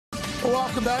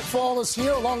Welcome back. Fall is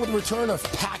here, along with the return of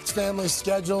packed family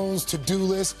schedules, to-do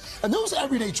lists, and those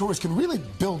everyday chores can really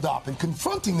build up, and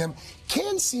confronting them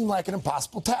can seem like an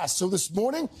impossible task. So this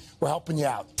morning, we're helping you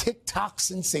out. TikTok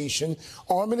sensation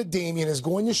Armin Adamian is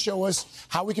going to show us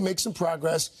how we can make some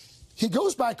progress. He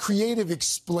goes by Creative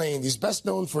Explained. He's best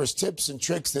known for his tips and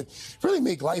tricks that really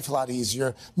make life a lot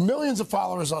easier. Millions of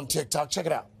followers on TikTok. Check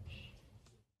it out.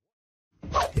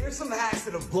 Here's some hacks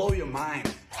that'll blow your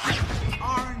mind.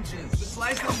 Oranges. Just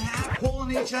slice them in half, pull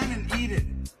on each end, and eat it.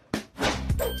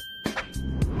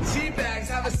 Tea bags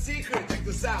have a secret. Check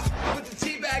this out. Put the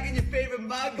tea bag in your favorite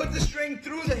mug, put the string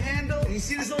through the handle, and you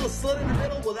see this little slit in the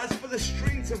middle? Well, that's for the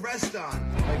string to rest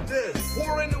on. Like this.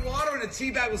 Pour in the water, and the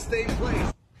tea bag will stay in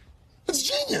place. It's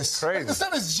genius. Crazy. This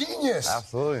stuff is genius.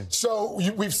 Absolutely. So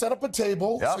we've set up a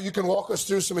table, Yep. so you can walk us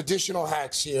through some additional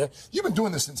hacks here. You've been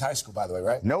doing this since high school, by the way,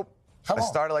 right? Nope. How long? I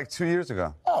started like 2 years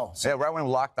ago. Oh. So, Yeah, right when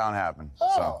lockdown happened.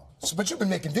 but you've been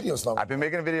making videos long. I've been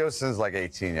making videos since like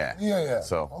 18, yeah. Yeah.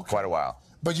 So Okay. quite a while.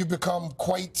 But you've become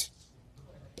quite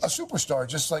a superstar,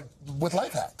 just like with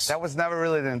life hacks. That was never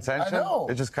really the intention. I know.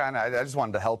 It just kind of, I just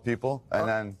wanted to help people. And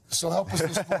then. So help us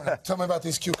this morning. Tell me about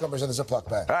these cucumbers in the Ziploc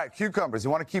bag. All right, cucumbers.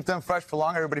 You want to keep them fresh for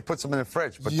long, everybody puts them in the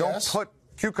fridge. But Yes. don't put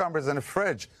cucumbers in the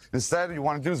fridge. Instead, you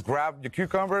want to do is grab your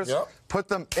cucumbers, Yep. put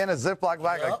them in a Ziploc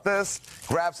bag Yep. like this,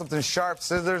 grab something sharp,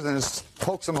 scissors, and just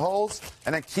poke some holes,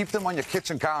 and then keep them on your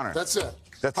kitchen counter. That's it.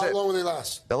 That's How it. long will they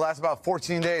last? They'll last about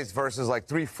 14 days versus like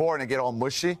 3, 4, and they get all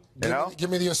mushy, you know? Give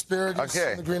me the asparagus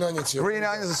Okay. and the green onions here. Green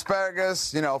onions,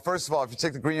 asparagus, you know, first of all, if you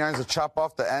take the green onions and chop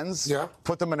off the ends, Yeah.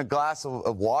 put them in a glass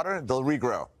of water, they'll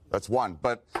regrow. That's one.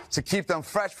 But to keep them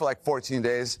fresh for like 14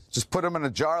 days, just put them in a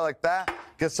jar like that,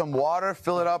 get some water,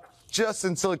 fill it up just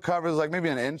until it covers like maybe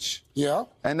an inch. Yeah.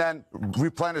 And then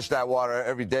replenish that water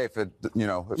every day if it, you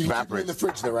know, You keep it in evaporates. the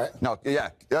fridge there, right? No, yeah.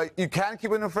 You can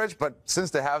keep it in the fridge, but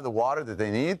since they have the water that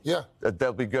they need, Yeah.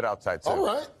 They'll be good outside too. All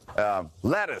right.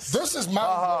 Lettuce. This is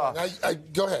my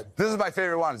go ahead. This is my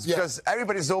favorite one Yeah. because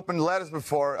everybody's opened lettuce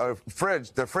before,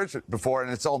 the fridge before,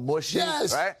 and it's all mushy,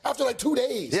 Yes. right? After like 2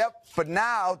 days. Yep. But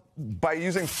now, by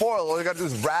using foil, all you got to do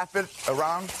is wrap it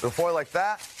around the foil like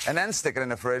that, and then stick it in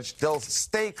the fridge. They'll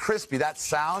stay crispy. That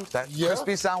sound, that Yeah.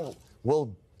 crispy sound,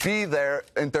 will be there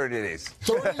in 30 days.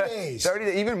 30 days. 30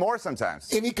 days, even more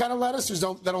sometimes. Any kind of lettuce,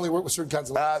 or that only work with certain kinds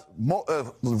of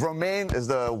lettuce? Romaine is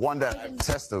the one that I've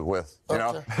tested with. You know.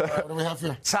 All right, what do we have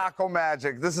here? Taco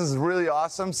Magic. This is really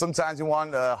awesome. Sometimes you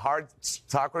want a hard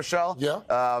taco shell.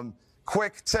 Yeah.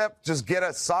 Quick tip, just get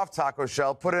a soft taco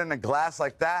shell, put it in a glass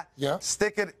like that. Yeah.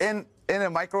 Stick it in a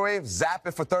microwave, zap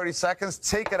it for 30 seconds,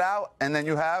 take it out, and then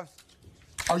you have.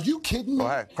 Are you kidding me? Go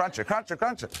ahead. Crunch it, crunch it,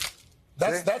 crunch it. See?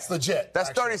 That's legit. That's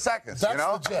actually. 30 seconds, That's you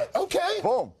know? legit. Okay.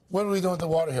 Boom. What are we doing with the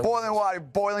water here? Boiling water,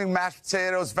 boiling mashed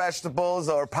potatoes, vegetables,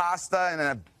 or pasta, and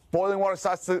then boiling water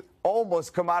starts to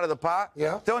almost come out of the pot.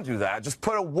 Yeah. Don't do that. Just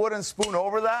put a wooden spoon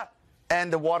over that,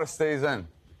 and the water stays in.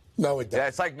 No, it doesn't. Yeah,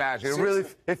 it's like magic. It Seriously?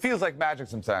 really, it feels like magic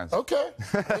sometimes. Okay.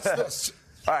 What's this?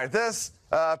 All right, this,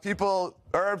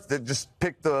 herbs, they just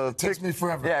pick the... Takes me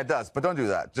forever. Yeah, it does, but don't do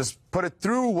that. Just put it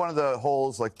through one of the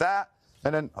holes like that,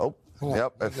 and then,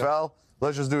 yep, it fell.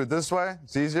 Let's just do it this way.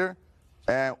 It's easier.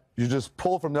 And you just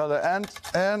pull from the other end,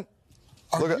 and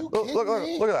look at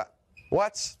that.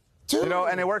 What? Dude. You know,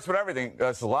 and it works with everything.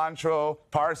 Cilantro,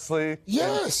 parsley.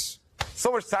 Yes.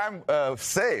 So much time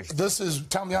saved. This is,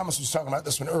 Tom Yamas was talking about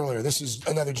this one earlier. This is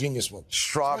another genius one.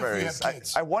 Strawberries. Especially if you have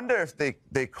kids. I wonder if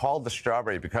they called the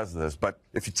strawberry because of this, but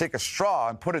if you take a straw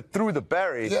and put it through the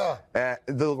berry,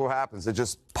 look what happens. It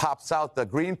just pops out the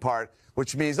green part,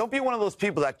 which means don't be one of those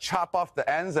people that chop off the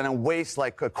ends and then waste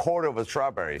like a quarter of a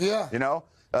strawberry. Yeah. You know?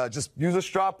 Just use a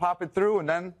straw, pop it through, and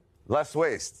then less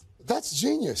waste. That's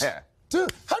genius. Yeah. Dude,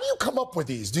 how do you come up with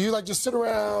these? Do you like just sit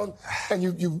around and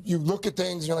you look at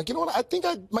things and you're like, you know what, I think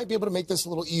I might be able to make this a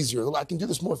little easier. I can do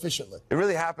this more efficiently. It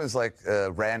really happens like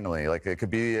randomly. Like it could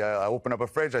be I open up a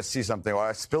fridge, I see something, or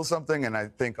I spill something, and I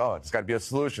think, oh, it's got to be a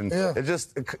solution. Yeah.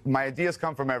 My ideas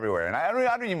come from everywhere, and I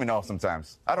don't even know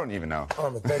sometimes. I don't even know.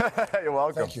 Armin, thank you. You're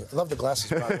welcome. Thank you. I love the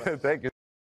glasses, by the way. Thank you.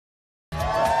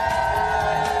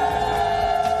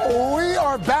 We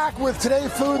are back with Today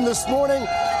Food, and this morning,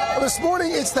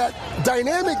 it's that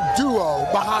dynamic duo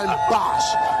behind Bosch.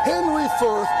 Henry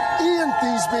Firth, Ian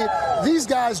Thiesby. These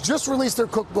guys just released their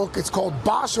cookbook. It's called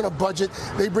Bosch on a Budget.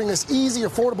 They bring us easy,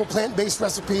 affordable, plant-based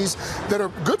recipes that are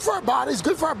good for our bodies,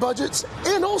 good for our budgets,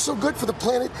 and also good for the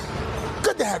planet.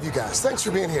 Good to have you guys. Thanks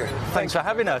for being here. Thanks for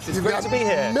having us. It's You've great got to be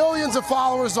here. millions of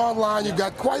followers online. You've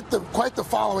got quite the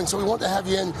following, so we want to have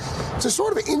you in to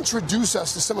sort of introduce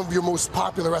us to some of your most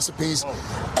popular recipes.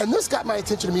 And this got my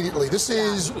attention immediately. This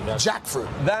is jackfruit.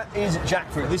 That is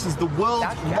jackfruit. This is the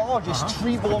world's largest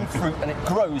tree-belong fruit, and it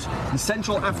grows in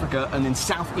Central Africa and in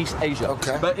Southeast Asia.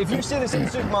 Okay. But if you see this in the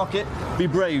supermarket, be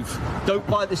brave. Don't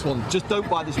buy this one. Just don't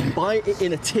buy this one. Buy it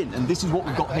in a tin. And this is what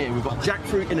we've got here. We've got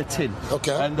jackfruit in a tin.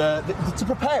 Okay. And to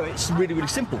prepare it, it's really, really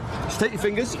simple. Just take your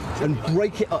fingers and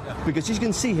break it up, because as you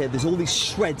can see here, there's all these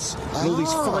shreds and all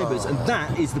these fibres, and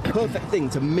that is the perfect thing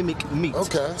to mimic meat.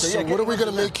 Okay. So yeah, what are we going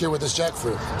to make here with this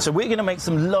jackfruit? So we're going to make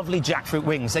some lovely jackfruit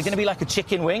wings. They're going to be like a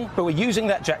chicken wing, but we're using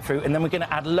that jackfruit, and then we're going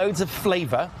to add loads of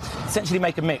flavour, essentially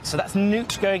make a mix. So that's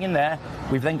nooch going in there.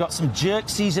 We've then got some jerk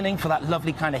seasoning for that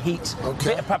lovely kind of heat, Okay.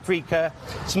 bit of paprika,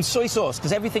 some soy sauce,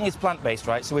 because everything is plant-based,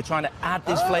 right? So we're trying to add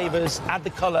these flavours, add the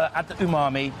colour, add the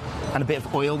umami, and a bit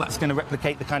of oil. That's going to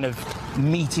replicate the kind of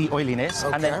meaty oiliness.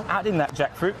 Okay. And then add in that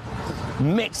jackfruit.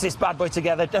 Mix this bad boy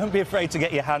together. Don't be afraid to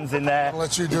get your hands in there. I'll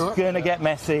let you do it. It's going to get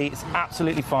messy. It's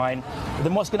absolutely fine. But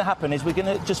then what's going to happen is we're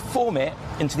going to just form it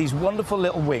into these wonderful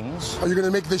little wings. Are you going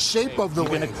to make the shape of the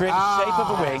You're wing? going to create the shape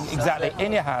of a wing, exactly,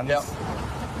 in your hands. Yep.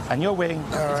 And your wing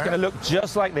is going to look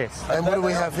just like this. And what do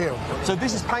we have here? So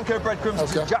this is panko breadcrumbs.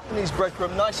 This Okay. is Japanese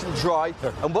breadcrumb, nice and dry.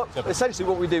 And essentially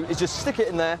what we do is just stick it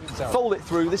in there, fold it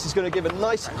through. This is going to give a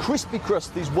nice crispy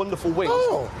crust, these wonderful wings.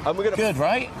 Oh. And we're going to Good,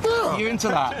 right? Yeah. You're into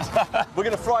that. we're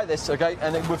going to fry this, okay?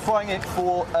 And then we're frying it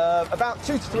for about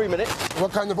 2 to 3 minutes.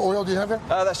 What kind of oil do you have here?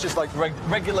 That's just like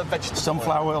regular vegetable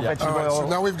Sunflower oil, vegetable All right, so oil.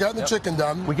 now we've gotten the chicken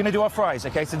done. We're going to do our fries,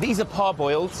 okay? So these are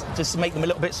parboiled, just to make them a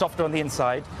little bit softer on the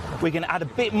inside. We're going to add a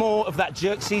bit more of that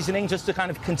jerk seasoning just to kind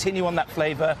of continue on that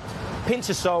flavour. Pinch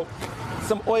of salt,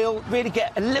 some oil, really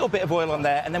get a little bit of oil on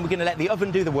there, and then we're going to let the oven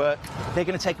do the work. They're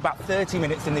going to take about 30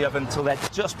 minutes in the oven until they're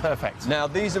just perfect. Now,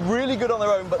 these are really good on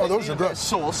their own, but they those need are a bit good. of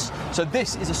sauce. So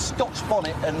this is a Scotch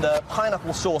bonnet and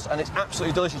pineapple sauce, and it's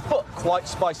absolutely delicious, but quite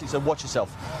spicy, so watch yourself.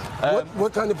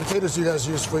 What kind of potatoes do you guys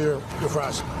use for your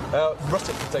fries?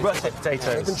 Russet potatoes. Russet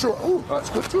potatoes. Making sure. Oh, that's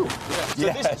good too.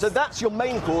 So that's your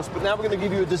main course, but now we're going to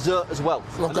give you a dessert as well.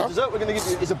 And Okay. the dessert we're going to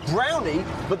give you is a brownie,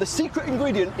 but the secret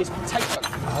ingredient is potato.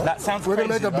 That sounds We're going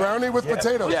to crazy, make a brownie with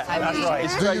potatoes. Yeah, That's right.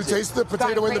 It's Do you crazy. taste the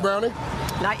potato in the brownie?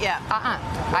 Not yet.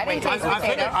 I didn't taste the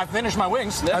potato. I finished my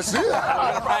wings. I see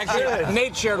that. Actually,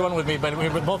 Nate shared one with me, but we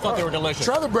both thought they were delicious.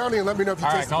 Try the brownie and let me know if you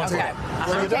All taste right, the okay. potato.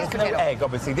 So Taste there's no potato. egg,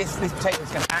 obviously. This potato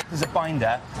is going to act as a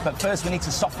binder, but first we need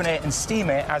to soften it and steam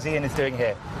it, as Ian is doing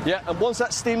here. Yeah, and once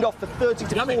that's steamed off for 30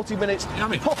 to Yummy. 40 minutes,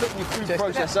 Yummy. pop it in your food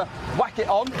processor, whack it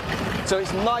on, so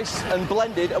it's nice and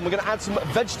blended, and we're going to add some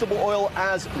vegetable oil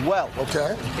as well.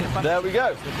 Okay. There we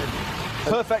go.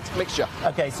 Perfect mixture.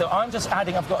 Okay, so I'm just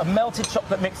adding, I've got a melted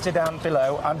chocolate mixture down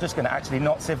below. I'm just going to actually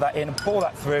not sieve that in and pour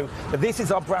that through. But this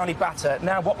is our brownie batter.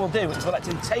 Now what we'll do is we'll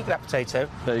actually take that potato,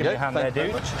 There you give me go. a hand Thank there,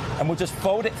 you dude, very much. and we'll just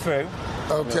fold it through.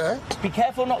 Okay. Be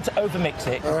careful not to over-mix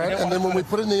it. All right. And then when we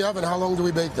put it in the oven, how long do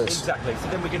we bake this? Exactly. So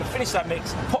then we're going to finish that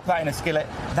mix, pop that in a skillet.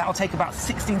 That'll take about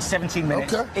 16, 17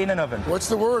 minutes Okay. in an oven. What's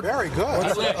the word? Very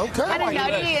good. Okay. Kind of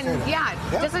nutty and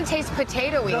it doesn't taste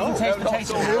potatoey.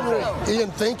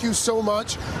 Ian, thank you so much.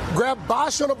 Grab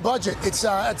Bosch on a budget. It's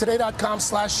at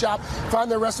today.com/shop. Find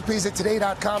their recipes at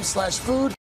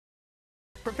today.com/food.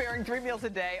 Preparing 3 meals a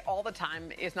day all the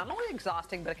time is not only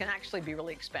exhausting, but it can actually be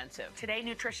really expensive. Today,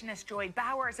 nutritionist Joy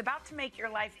Bauer is about to make your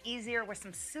life easier with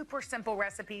some super simple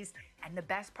recipes. And the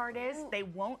best part is they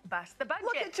won't bust the budget.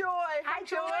 Look at Joy. Hi,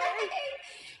 Joy.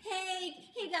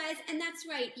 Hey guys, and that's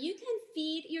right. You can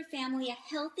feed your family a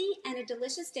healthy and a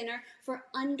delicious dinner for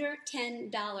under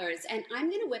 $10. And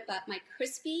I'm going to whip up my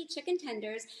crispy chicken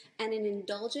tenders and an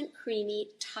indulgent creamy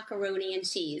tacaroni and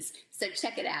cheese. So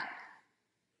check it out.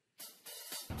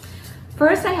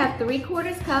 First, I have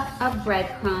 3/4 cup of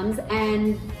breadcrumbs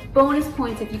and bonus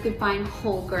points if you could find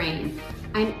whole grain.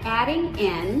 I'm adding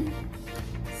in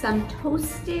some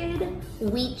toasted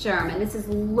wheat germ, and this is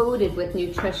loaded with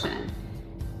nutrition.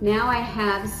 Now I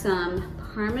have some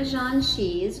Parmesan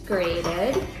cheese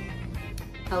grated,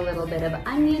 a little bit of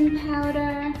onion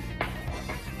powder,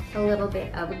 a little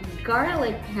bit of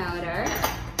garlic powder,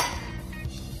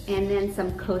 and then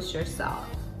some kosher salt.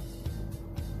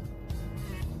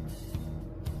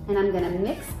 And I'm gonna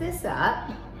mix this up.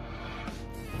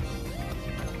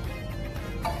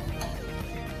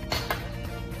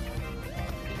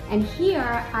 And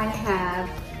here I have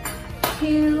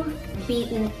 2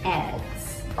 beaten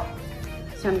eggs.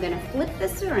 So I'm gonna flip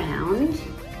this around.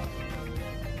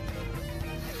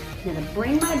 I'm gonna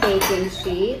bring my baking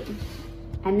sheet,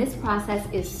 and this process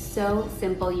is so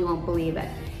simple you won't believe it.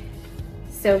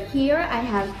 So here I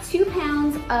have 2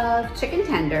 pounds of chicken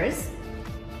tenders,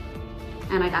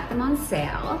 and I got them on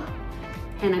sale.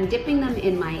 And I'm dipping them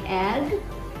in my egg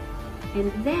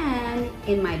and then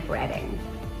in my breading.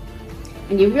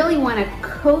 And you really want to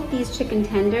coat these chicken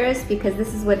tenders because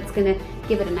this is what's going to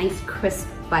give it a nice crisp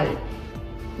bite.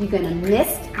 You're going to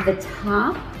mist the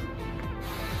top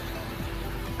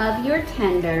of your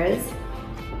tenders,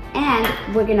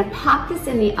 and we're going to pop this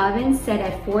in the oven set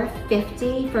at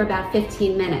 450 for about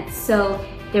 15 minutes. So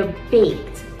they're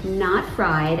baked, not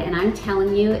fried, and I'm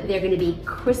telling you, they're going to be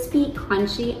crispy,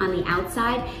 crunchy on the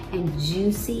outside and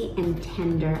juicy and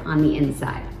tender on the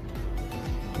inside.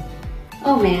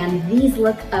 Oh man, these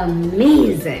look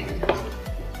amazing.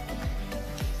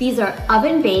 These are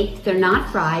oven baked, they're not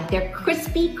fried, they're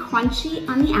crispy, crunchy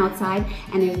on the outside,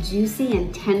 and they're juicy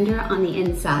and tender on the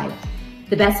inside.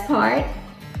 The best part,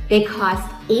 they cost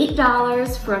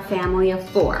 $8 for a family of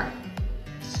 4.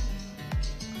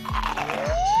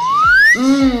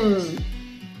 Mmm.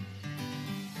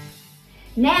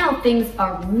 Now things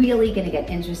are really gonna get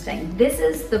interesting. This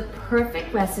is the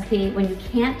perfect recipe when you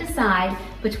can't decide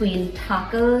between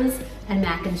tacos and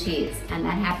mac and cheese, and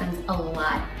that happens a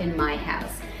lot in my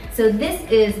house. So this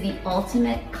is the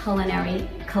ultimate culinary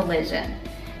collision.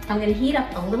 I'm gonna heat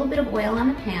up a little bit of oil on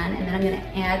the pan, and then I'm gonna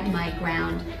add my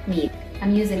ground meat.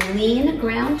 I'm using lean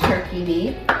ground turkey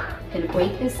meat. I'm gonna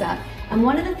break this up. And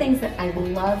one of the things that I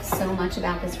love so much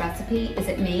about this recipe is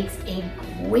it makes a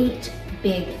great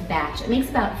big batch. It makes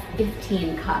about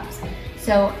 15 cups.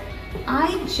 So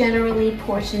I generally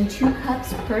portion 2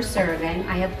 cups per serving.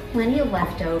 I have plenty of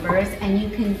leftovers, and you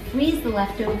can freeze the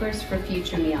leftovers for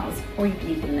future meals, or you can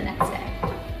eat them the next day.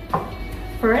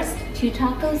 First, 2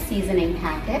 taco seasoning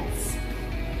packets.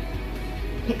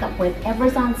 Pick up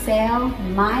whatever's on sale,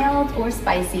 mild or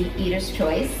spicy, eater's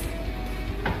choice.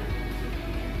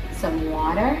 Some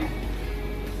water.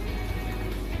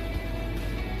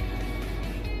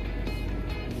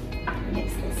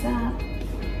 Mix this up.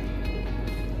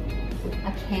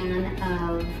 A can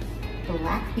of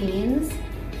black beans,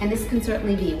 and this can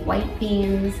certainly be white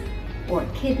beans or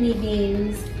kidney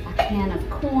beans, a can of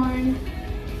corn,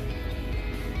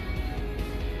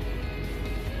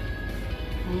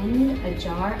 and a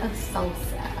jar of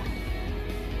salsa.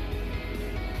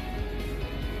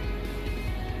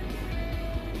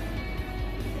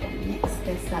 And mix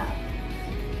this up.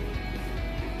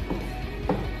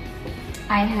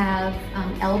 I have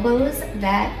elbows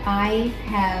that I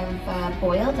have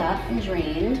boiled up and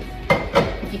drained.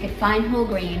 If you could find whole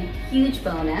grain, huge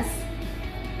bonus.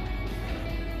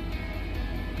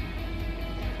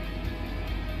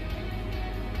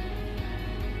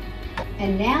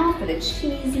 And now for the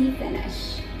cheesy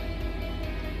finish.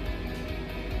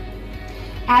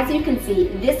 As you can see,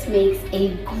 this makes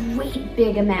a great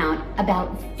big amount,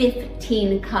 about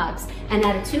 15 cups. And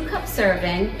at a 2-cup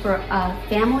serving for a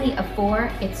family of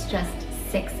 4, it's just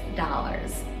 $6.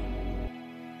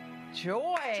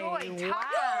 Joy,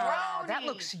 wow, that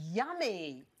looks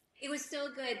yummy. It was so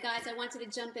good, guys. I wanted to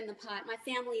jump in the pot. My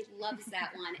family loves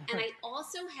that one. And I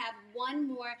also have one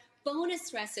more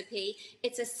bonus recipe.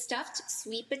 It's a stuffed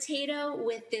sweet potato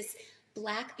with this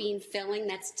black bean filling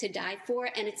that's to die for,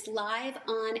 and it's live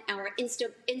on our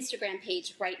Instagram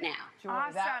page right now.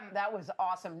 Joy, that was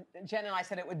awesome. Jen and I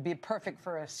said it would be perfect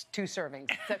for us 2 servings.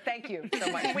 So thank you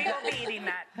so much. We will be eating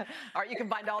that. All right, you can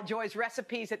find all Joy's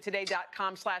recipes at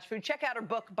today.com/food. Check out her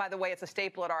book, by the way. It's a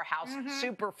staple at our house,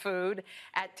 Superfood,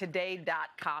 at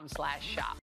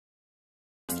today.com/shop.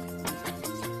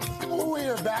 We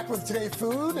are back with Today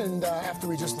Food, and after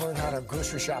we just learned how to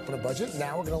grocery shop on a budget,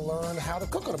 now we're going to learn how to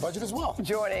cook on a budget as well.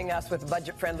 Joining us with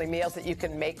budget-friendly meals that you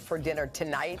can make for dinner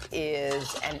tonight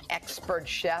is an expert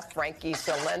chef, Frankie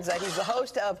Solenza. He's the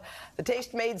host of the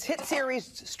Tastemade's hit series,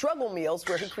 Struggle Meals,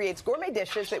 where he creates gourmet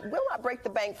dishes that will not break the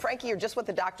bank. Frankie, you're just what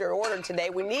the doctor ordered today.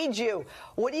 We need you.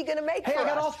 What are you going to make for us? Hey, I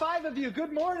got all 5 of you.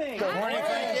 Good morning. Good morning,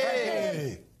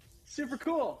 Frankie. Super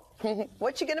cool.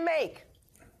 What you going to make?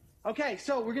 Okay,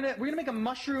 so we're gonna make a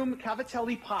mushroom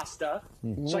cavatelli pasta.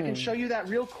 So I can show you that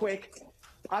real quick.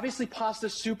 Obviously,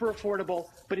 pasta's super affordable,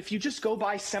 but if you just go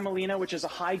buy semolina, which is a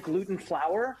high gluten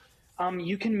flour,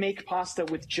 you can make pasta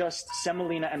with just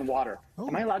semolina and water.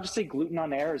 Am I allowed to say gluten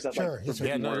on air? Is that sure?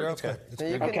 Yeah, no, you're okay.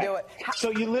 You can do it. So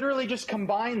you literally just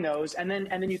combine those, and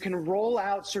then you can roll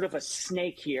out sort of a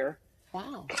snake here.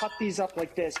 Wow. Cut these up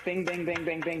like this. Bing, bing, bing,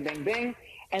 bing, bing, bing, bing,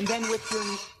 and then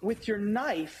with your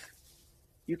knife,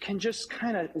 you can just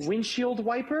kind of windshield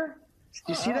wiper.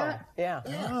 Do you see that? Yeah.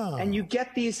 Oh. And you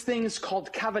get these things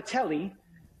called cavatelli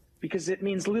because it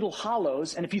means little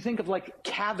hollows. And if you think of like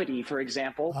cavity, for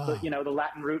example, the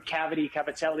Latin root cavity,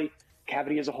 cavatelli,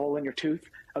 cavity is a hole in your tooth.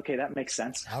 Okay, that makes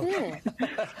sense.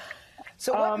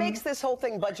 So what makes this whole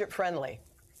thing budget friendly?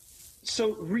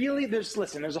 So really, there's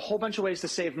a whole bunch of ways to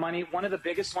save money. One of the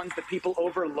biggest ones that people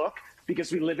overlook,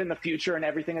 because we live in the future and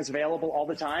everything is available all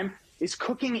the time, is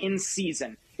cooking in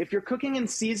season. If you're cooking in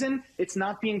season, it's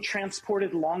not being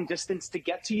transported long distance to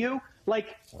get to you.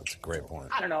 Like, that's a great point.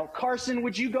 I don't know, Carson,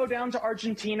 would you go down to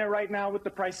Argentina right now with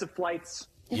the price of flights?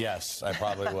 Yes, I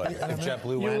probably would. If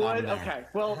JetBlue You went, would? I'm there. Okay,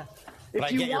 well, But I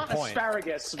if you get your want point.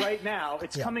 asparagus right now,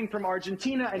 it's coming from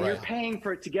Argentina, and you're Right. paying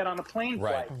for it to get on a plane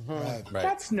Right. flight. Right.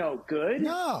 That's no good.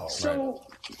 No. So,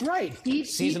 eat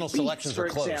Seasonal beets, selections for are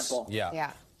close. example.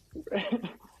 Yeah.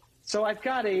 So I've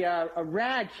got a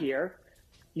rag here.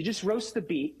 You just roast the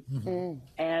beet,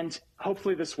 and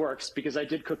hopefully this works because I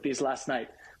did cook these last night.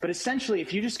 But essentially,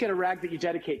 if you just get a rag that you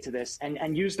dedicate to this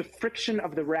and use the friction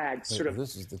of the rag, sort of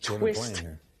this is the twist.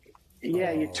 here.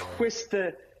 Yeah, you twist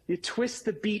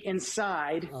the beet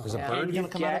inside. There's a bird going to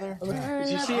come out of there?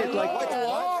 You see it like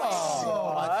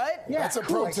What? Yeah, That's a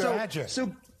cool. pro tip.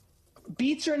 So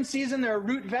beets are in season. They're a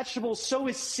root vegetable. So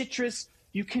is citrus.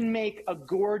 You can make a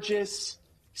gorgeous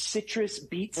citrus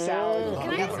beet salad. Can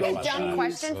I ask with a dumb cheese.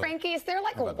 question, Frankie? Is there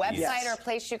like a website Yes. or a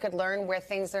place you could learn where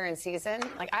things are in season?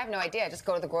 Like, I have no idea. I just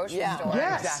go to the grocery store.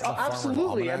 Yes,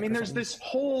 absolutely. I mean, or there's this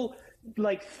whole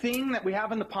thing that we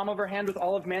have in the palm of our hand with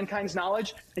all of mankind's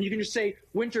knowledge, and you can just say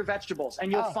winter vegetables,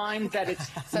 and you'll find that it's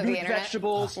So the root internet?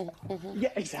 vegetables. Yeah,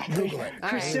 exactly.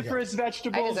 Cruciferous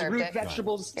vegetables, I deserved root it.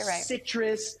 vegetables, You're right.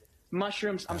 citrus,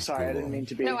 mushrooms. I'm sorry, I didn't mean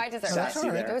to be. No, I deserve sassy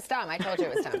it. there. It was dumb. I told you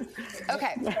it was dumb.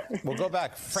 Okay. We'll go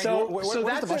back. Frank, So, where so does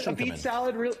that's the mushroom a come beet in?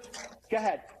 salad. Go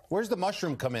ahead. Where's the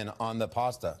mushroom come in on the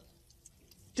pasta?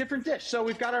 Different dish. So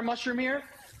we've got our mushroom here.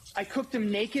 I cooked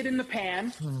them naked in the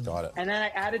pan. Got it. And then I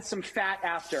added some fat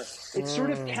after. It's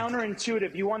sort of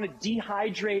counterintuitive. You want to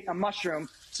dehydrate a mushroom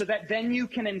so that then you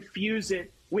can infuse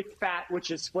it with fat,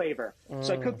 which is flavor.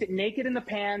 So I cooked it naked in the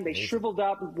pan. They shriveled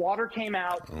up. Water came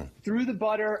out. Threw the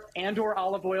butter and or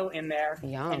olive oil in there.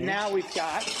 Yum. And now we've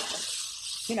got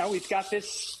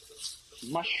this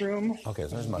mushroom. Okay, so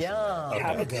there's mushroom.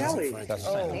 Cavatelli. That's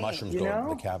the thing. The mushrooms You go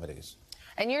know? in the cavities.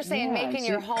 And you're saying Yeah, making see-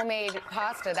 your homemade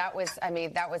pasta, that was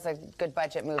a good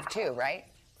budget move too, right?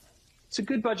 It's a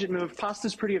good budget move.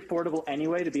 Pasta's pretty affordable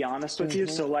anyway, to be honest with you.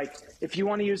 So, if you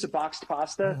want to use a boxed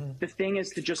pasta, the thing is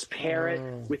to just pair it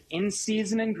with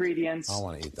in-season ingredients. I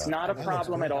wanna eat that. It's not a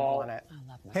problem at all.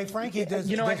 Hey, Frankie, does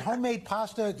homemade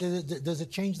pasta, does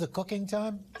it change the cooking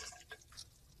time?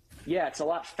 Yeah, it's a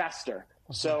lot faster.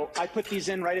 So I put these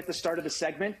in right at the start of the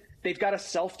segment. They've got a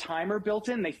self-timer built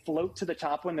in. They float to the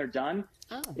top when they're done.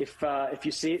 Oh. If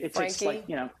you see it, it takes between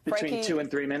Frankie, 2 and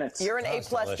 3 minutes. You're an A+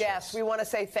 guest. We want to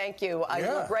say thank you. You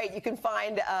were great. You can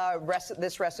find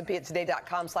this recipe at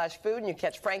today.com/food, and you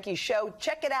catch Frankie's show.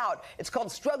 Check it out. It's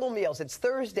called Struggle Meals. It's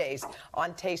Thursdays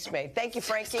on Tastemade. Thank you,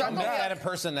 Frankie. Come back in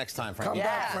person next time, Frankie. Come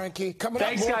back, Frankie.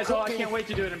 Thanks, guys. I can't wait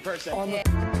to do it in person.